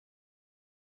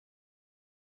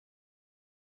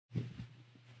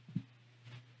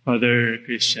Father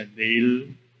Christian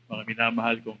Dale, mga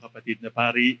minamahal kong kapatid na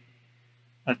pari,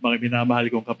 at mga minamahal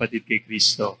kong kapatid kay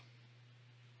Kristo.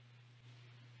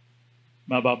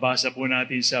 Mababasa po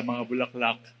natin sa mga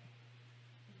bulaklak,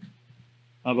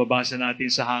 mababasa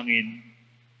natin sa hangin,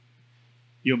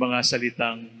 yung mga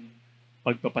salitang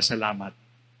pagpapasalamat.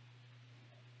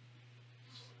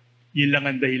 Yun lang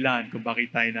ang dahilan kung bakit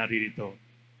tayo naririto.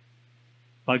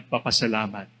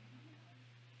 Pagpapasalamat.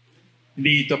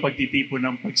 Hindi ito pagtitipon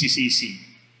ng pagsisisi,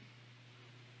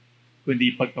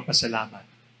 kundi pagpapasalamat.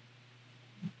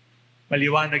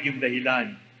 Paliwanag yung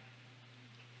dahilan.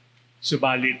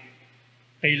 Subalit,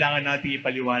 kailangan natin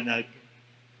ipaliwanag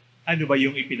ano ba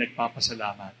yung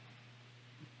ipinagpapasalamat.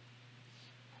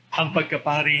 Ang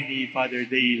pagkapari ni Father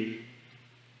Dale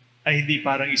ay hindi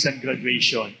parang isang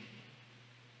graduation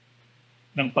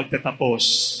ng pagtatapos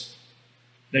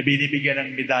na binibigyan ng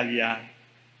medalya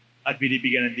at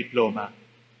binibigyan ng diploma.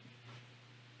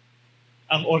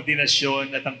 Ang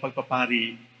ordinasyon at ang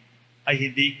pagpapari ay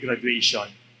hindi graduation.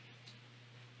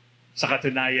 Sa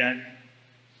katunayan,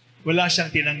 wala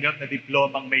siyang tinanggap na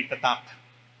diplomang may tatak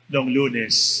noong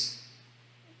Lunes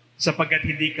sapagkat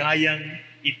hindi kayang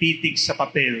ititik sa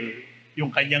papel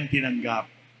yung kanyang tinanggap.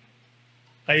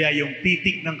 Kaya yung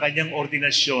titik ng kanyang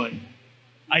ordinasyon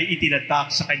ay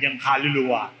itinatak sa kanyang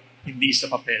kaluluwa, hindi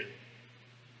sa papel.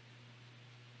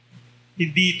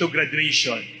 Hindi ito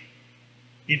graduation.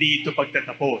 Hindi ito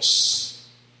pagtatapos.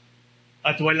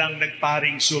 At walang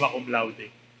nagparing summa cum laude.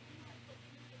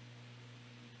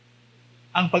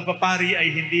 Ang pagpapari ay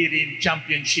hindi rin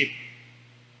championship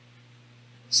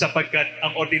sapagkat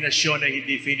ang ordinasyon ay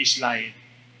hindi finish line.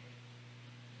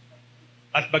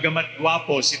 At bagamat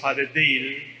gwapo si Father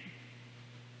Dale,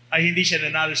 ay hindi siya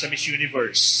nanalo sa Miss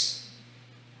Universe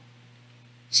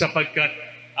sapagkat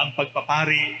ang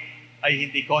pagpapari ay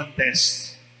hindi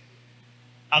contest.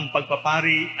 Ang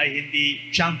pagpapari ay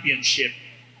hindi championship.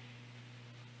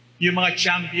 Yung mga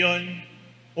champion,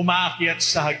 umaakyat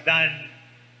sa hagdan,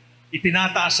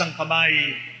 itinataas ang kamay,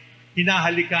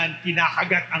 hinahalikan,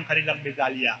 kinakagat ang kanilang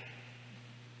medalya.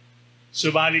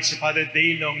 Subalit si Father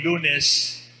Dale noong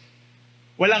Lunes,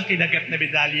 walang kinagat na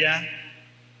medalya,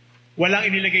 walang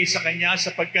inilagay sa kanya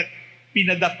sapagkat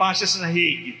pinadapa siya sa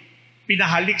sahig,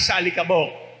 pinahalik sa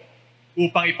alikabok,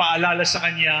 upang ipaalala sa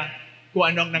kanya kung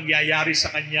anong nangyayari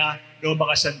sa kanya noong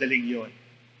mga sandaling yon.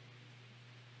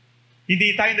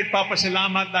 Hindi tayo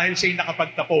nagpapasalamat dahil siya'y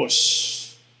nakapagtapos.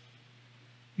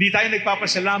 Hindi tayo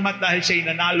nagpapasalamat dahil siya'y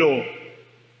nanalo.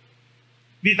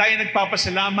 Hindi tayo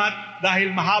nagpapasalamat dahil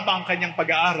mahaba ang kanyang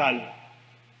pag-aaral.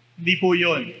 Hindi po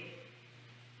yun.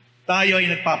 Tayo ay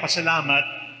nagpapasalamat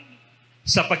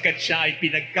sapagkat siya ay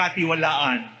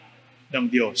pinagkatiwalaan ng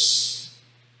Diyos.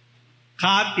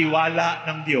 Katiwala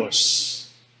ng Diyos.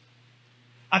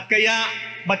 At kaya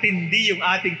matindi yung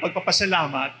ating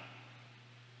pagpapasalamat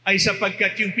ay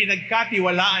sapagkat yung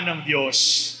pinagkatiwalaan ng Diyos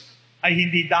ay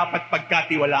hindi dapat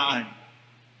pagkatiwalaan.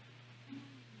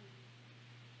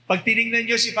 Pag tinignan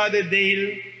niyo si Father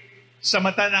Dale sa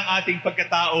mata ng ating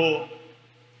pagkatao,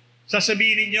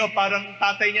 sasabihin niyo parang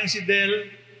tatay niyang si Dale,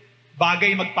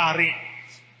 bagay magpari.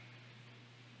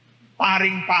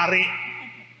 Paring-pari.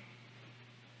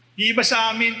 Yung iba sa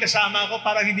amin, kasama ako,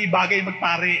 parang hindi bagay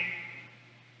magpare.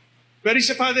 Pero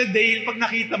sa Father Dale, pag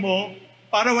nakita mo,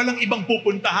 para walang ibang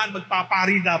pupuntahan,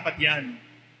 magpapari dapat yan.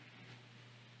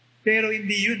 Pero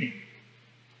hindi yun eh.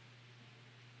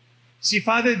 Si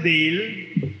Father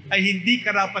Dale ay hindi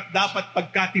karapat-dapat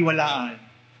pagkatiwalaan.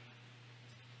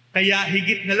 Kaya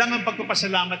higit na lang ang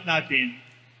pagpapasalamat natin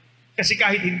kasi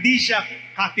kahit hindi siya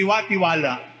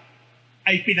katiwa-tiwala,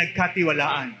 ay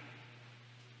pinagkatiwalaan.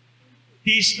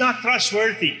 He is not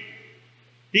trustworthy.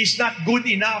 He is not good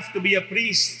enough to be a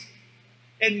priest.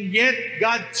 And yet,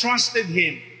 God trusted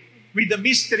him with the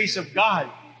mysteries of God.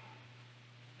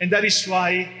 And that is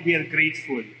why we are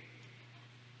grateful.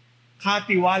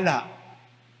 Katiwala.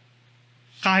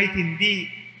 Kahit hindi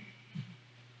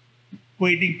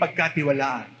pwedeng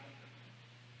pagkatiwalaan.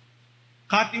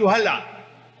 Katiwala.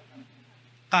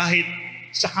 Kahit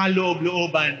sa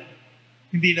kaloob-looban,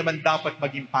 hindi naman dapat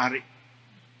maging pari.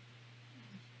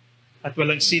 At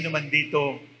walang sino man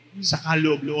dito sa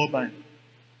kaloob-looban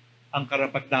ang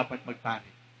karapat-dapat magpari.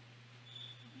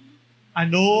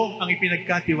 Ano ang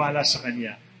ipinagkatiwala sa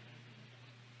Kanya?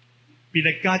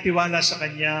 Pinagkatiwala sa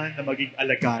Kanya na maging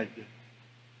alagad.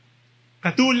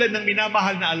 Katulad ng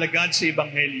minamahal na alagad sa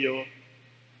Ebanghelyo,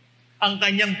 ang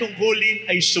Kanyang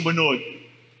tungkulin ay sumunod.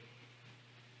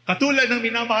 Katulad ng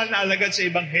minamahal na alagad sa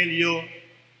Ebanghelyo,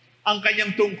 ang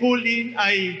Kanyang tungkulin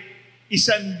ay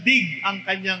isandig ang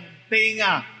Kanyang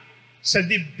tenga sa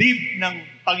dibdib ng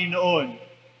Panginoon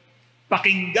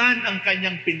Pakinggan ang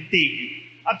kanyang pintig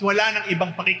at wala nang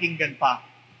ibang pakikinggan pa.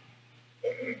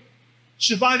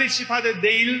 Subalit si Father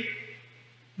Dale,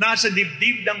 nasa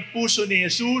dibdib ng puso ni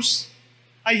Jesus,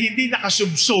 ay hindi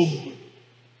nakasubsob.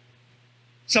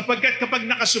 Sapagkat kapag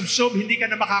nakasubsob, hindi ka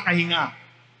na makakahinga.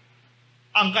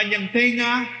 Ang kanyang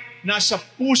tenga nasa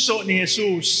puso ni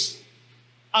Jesus.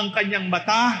 Ang kanyang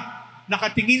mata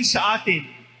nakatingin sa atin,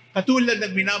 katulad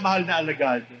ng minamahal na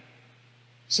alagad.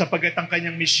 Sapagkat ang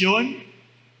kanyang misyon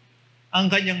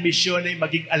ay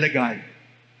maging alagad.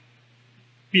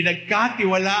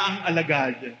 Pinagkatiwala ang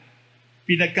alagad.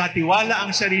 Pinagkatiwala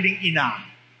ang sariling ina.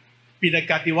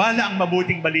 Pinagkatiwala ang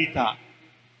mabuting balita.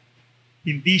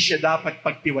 Hindi siya dapat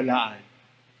pagtiwalaan.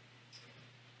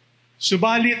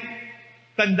 Subalit,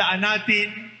 tandaan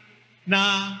natin na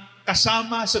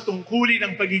kasama sa tungkulin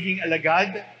ng pagiging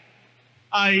alagad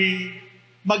ay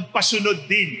magpasunod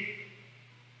din.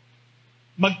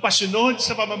 Magpasunod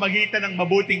sa pamamagitan ng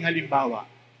mabuting halimbawa.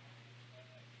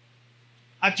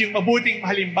 At yung mabuting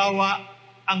halimbawa,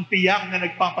 ang tiyak na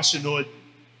nagpapasunod.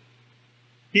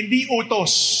 Hindi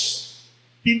utos,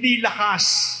 hindi lakas,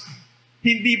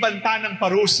 hindi banta ng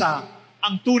parusa,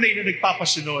 ang tunay na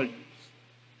nagpapasunod.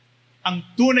 Ang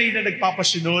tunay na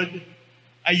nagpapasunod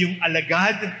ay yung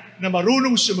alagad na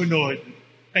marunong sumunod,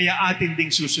 kaya atin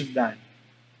ding susundan.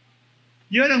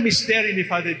 Yun ang misteryo ni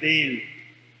Father Dale.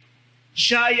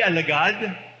 Siya ay alagad,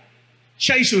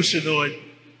 siya ay susunod.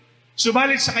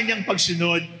 Subalit sa kanyang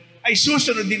pagsunod, ay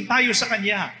susunod din tayo sa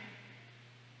kanya.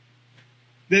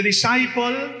 The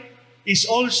disciple is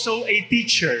also a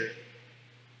teacher.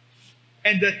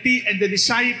 And the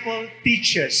disciple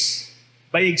teaches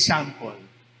by example.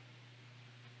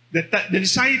 The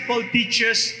disciple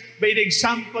teaches by the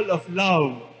example of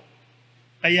love.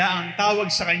 Kaya ang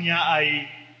tawag sa kanya ay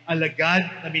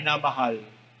alagad na minamahal.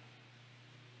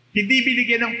 Hindi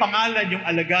binigyan ng pangalan yung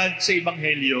alagad sa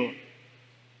Ebanghelyo,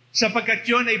 sapagkat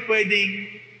yun ay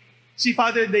pwedeng si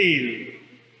Father Dale,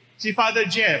 si Father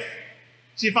Jeff,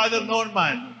 si Father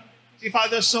Norman, si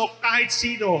Father Sok, kahit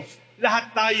sino,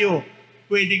 lahat tayo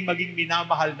pwedeng maging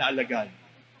minamahal na alagad.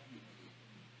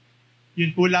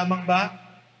 Yun po lamang ba?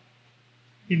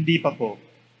 Hindi pa po.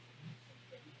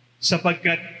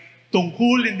 Sapagkat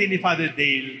tungkulin din ni Father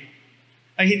Dale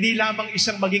ay hindi lamang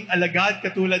isang maging alagad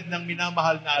katulad ng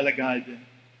minamahal na alagad,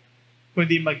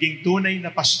 kundi maging tunay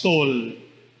na pastol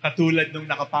katulad ng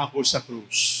nakapako sa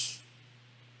krus.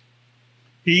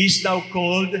 He is now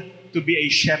called to be a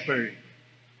shepherd.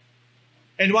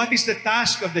 And what is the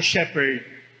task of the shepherd?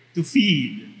 To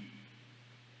feed.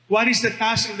 What is the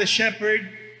task of the shepherd?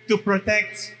 To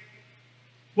protect.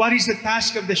 What is the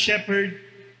task of the shepherd?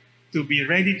 To be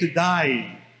ready to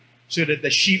die so that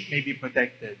the sheep may be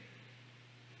protected.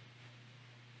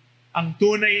 Ang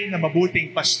tunay na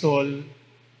mabuting pastol,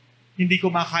 hindi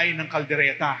kumakain ng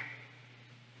kaldereta.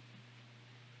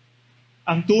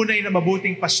 Ang tunay na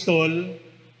mabuting pastol,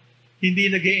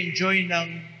 hindi nag-e-enjoy ng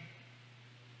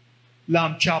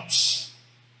lamb chops.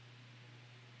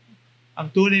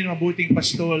 Ang tunay na mabuting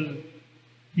pastol,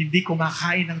 hindi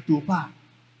kumakain ng tupa.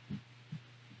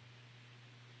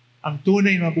 Ang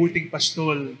tunay na mabuting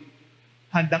pastol,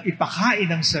 handang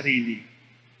ipakain ang sarili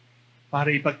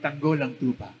para ipagtanggol ang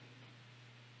tupa.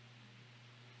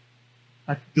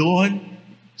 At doon,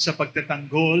 sa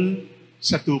pagtatanggol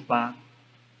sa tupa,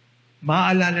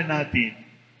 maalala natin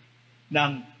na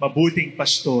ang mabuting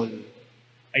pastol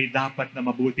ay dapat na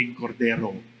mabuting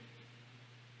kordero.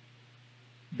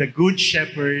 The good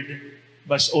shepherd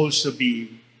must also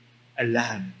be a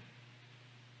lamb.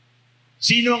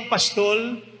 Sino ang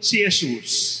pastol? Si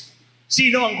Jesus.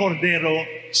 Sino ang kordero?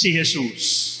 Si Jesus.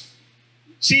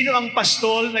 Sino ang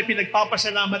pastol na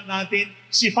pinagpapasalamat natin?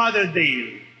 Si Father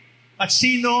Dale. At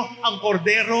sino ang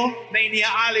kordero na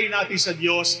iniaalay natin sa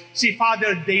Diyos? Si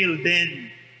Father Dale din.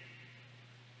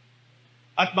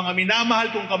 At mga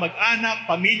minamahal kong kamag-anak,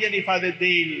 pamilya ni Father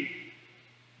Dale,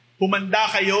 humanda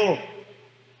kayo.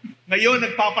 Ngayon,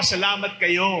 nagpapasalamat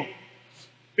kayo.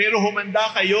 Pero humanda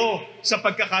kayo sa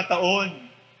pagkakataon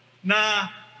na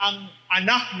ang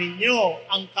anak ninyo,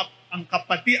 ang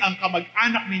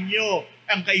kamag-anak ninyo,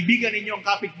 ang kaibigan ninyo, ang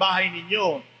kapitbahay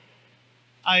ninyo,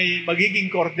 ay magiging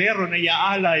kordero na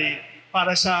iaalay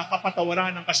para sa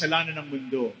kapatawaran ng kasalanan ng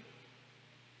mundo.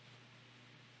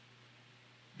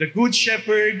 The good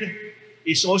shepherd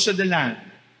is also the lamb.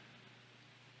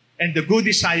 And the good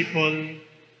disciple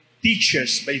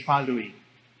teaches by following.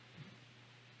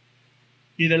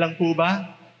 Yun na lang po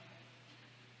ba?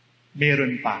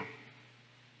 Meron pa.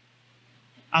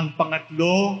 Ang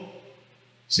pangatlo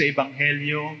sa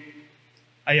Ebanghelyo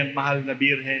ay ang mahal na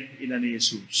Birhen, ina ni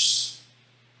Jesus.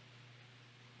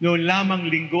 Noon lamang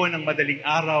linggo ng madaling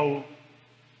araw,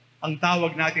 ang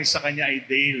tawag natin sa kanya ay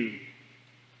Dale.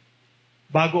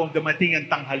 Bago ang dumating ang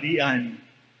tanghalian,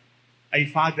 ay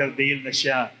Father Dale na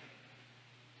siya.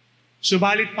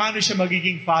 Subalit, paano siya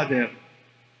magiging father?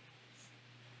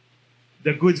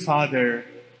 The good father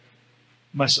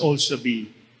must also be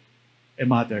a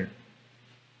mother.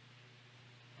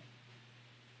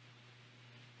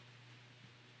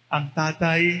 Ang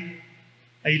tatay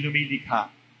ay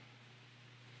lumilikha.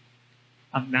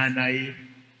 Ang nanay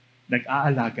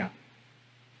nag-aalaga.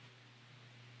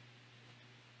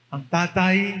 Ang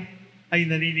tatay ay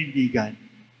naninindigan.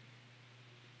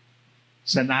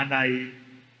 Sa nanay,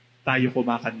 tayo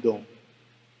kumakandong.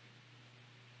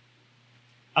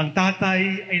 Ang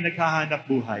tatay ay naghahanap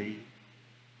buhay.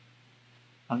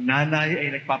 Ang nanay ay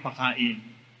nagpapakain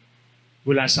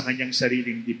mula sa kanyang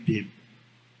sariling dibdib.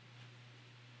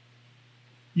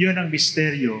 Yun ang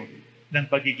misteryo ng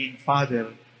pagiging father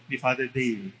ni Father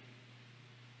Dale.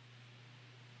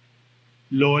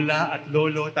 Lola at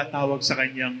lolo tatawag sa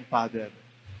kanyang father.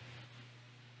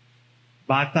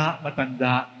 Bata,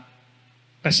 matanda,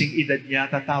 kasing edad niya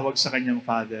tatawag sa kanyang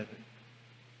father.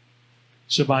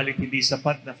 Subalit hindi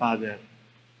sapat na father,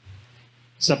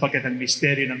 sapagkat ang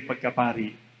misteryo ng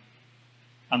pagkapari,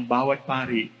 ang bawat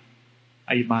pari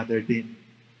ay mother din.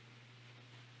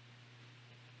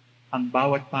 Ang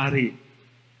bawat pari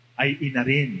ay ina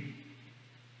rin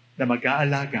na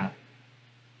mag-aalaga,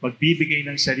 magbibigay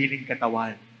ng sariling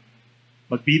katawan,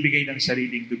 magbibigay ng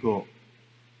sariling dugo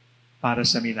para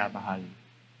sa minamahal.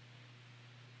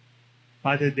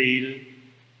 Father Dale,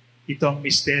 ito ang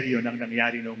misteryo ng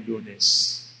nangyari noong Lunes.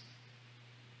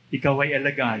 Ikaw ay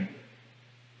alagad,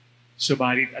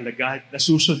 subalit alagad na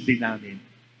susundin namin.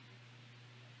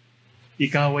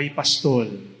 Ikaw ay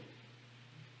pastol,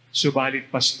 subalit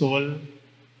pastol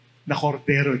na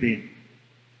kordero din.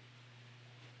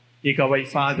 Ikaw ay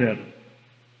father,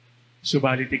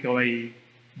 subalit ikaw ay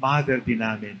mother din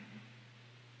namin.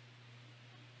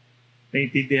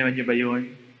 Naintindihan niyo ba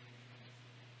yun?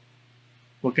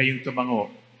 Huwag kayong tumango.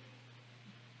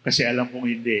 Kasi alam kong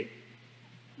hindi.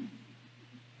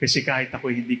 Kasi kahit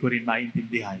ako hindi ko rin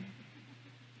maintindihan.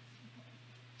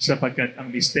 Sapagkat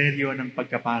ang misteryo ng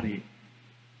pagkapari,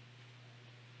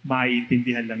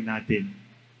 maiintindihan lang natin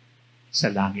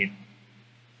sa langit.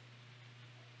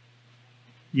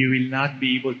 You will not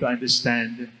be able to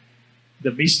understand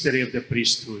the mystery of the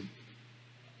priesthood.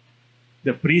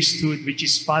 The priesthood which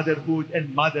is fatherhood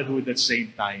and motherhood at the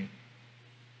same time.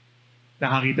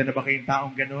 Nakakita na ba kayong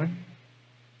taong ganon?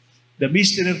 The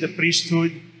mystery of the priesthood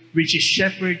which is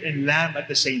shepherd and lamb at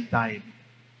the same time.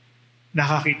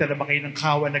 Nakakita na ba kayo ng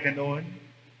kawan na ganon?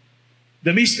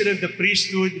 The mystery of the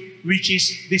priesthood which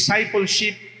is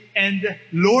discipleship and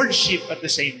lordship at the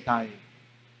same time.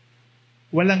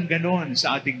 Walang ganon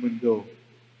sa ating mundo.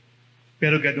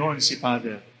 Pero ganon si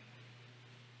Father.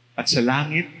 At sa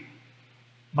langit,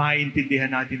 maintindihan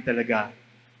natin talaga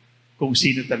kung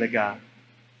sino talaga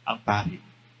ang pari.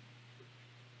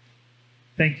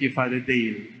 Thank you, Father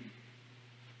Dale.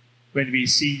 When we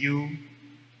see you,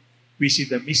 we see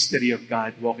the mystery of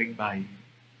God walking by.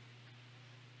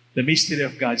 The mystery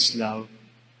of God's love.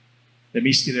 The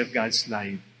mystery of God's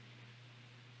life.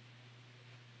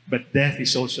 But death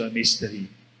is also a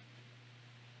mystery.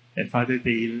 And Father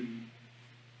Dale,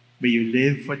 may you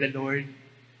live for the Lord.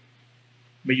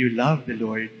 May you love the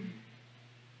Lord.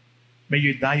 May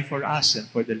you die for us and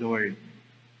for the Lord.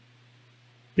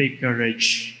 Take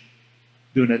courage.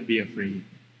 Do not be afraid.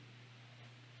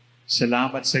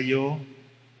 Salamat sa iyo,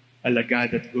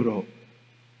 alagad at guro.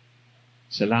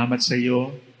 Salamat sa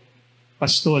iyo,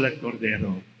 pastol at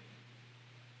kordero.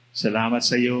 Salamat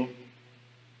sa iyo,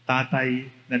 tatay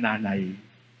na nanay.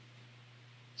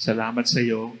 Salamat sa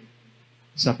iyo,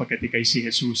 sapagkat ikay si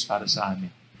Jesus para sa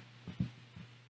amin.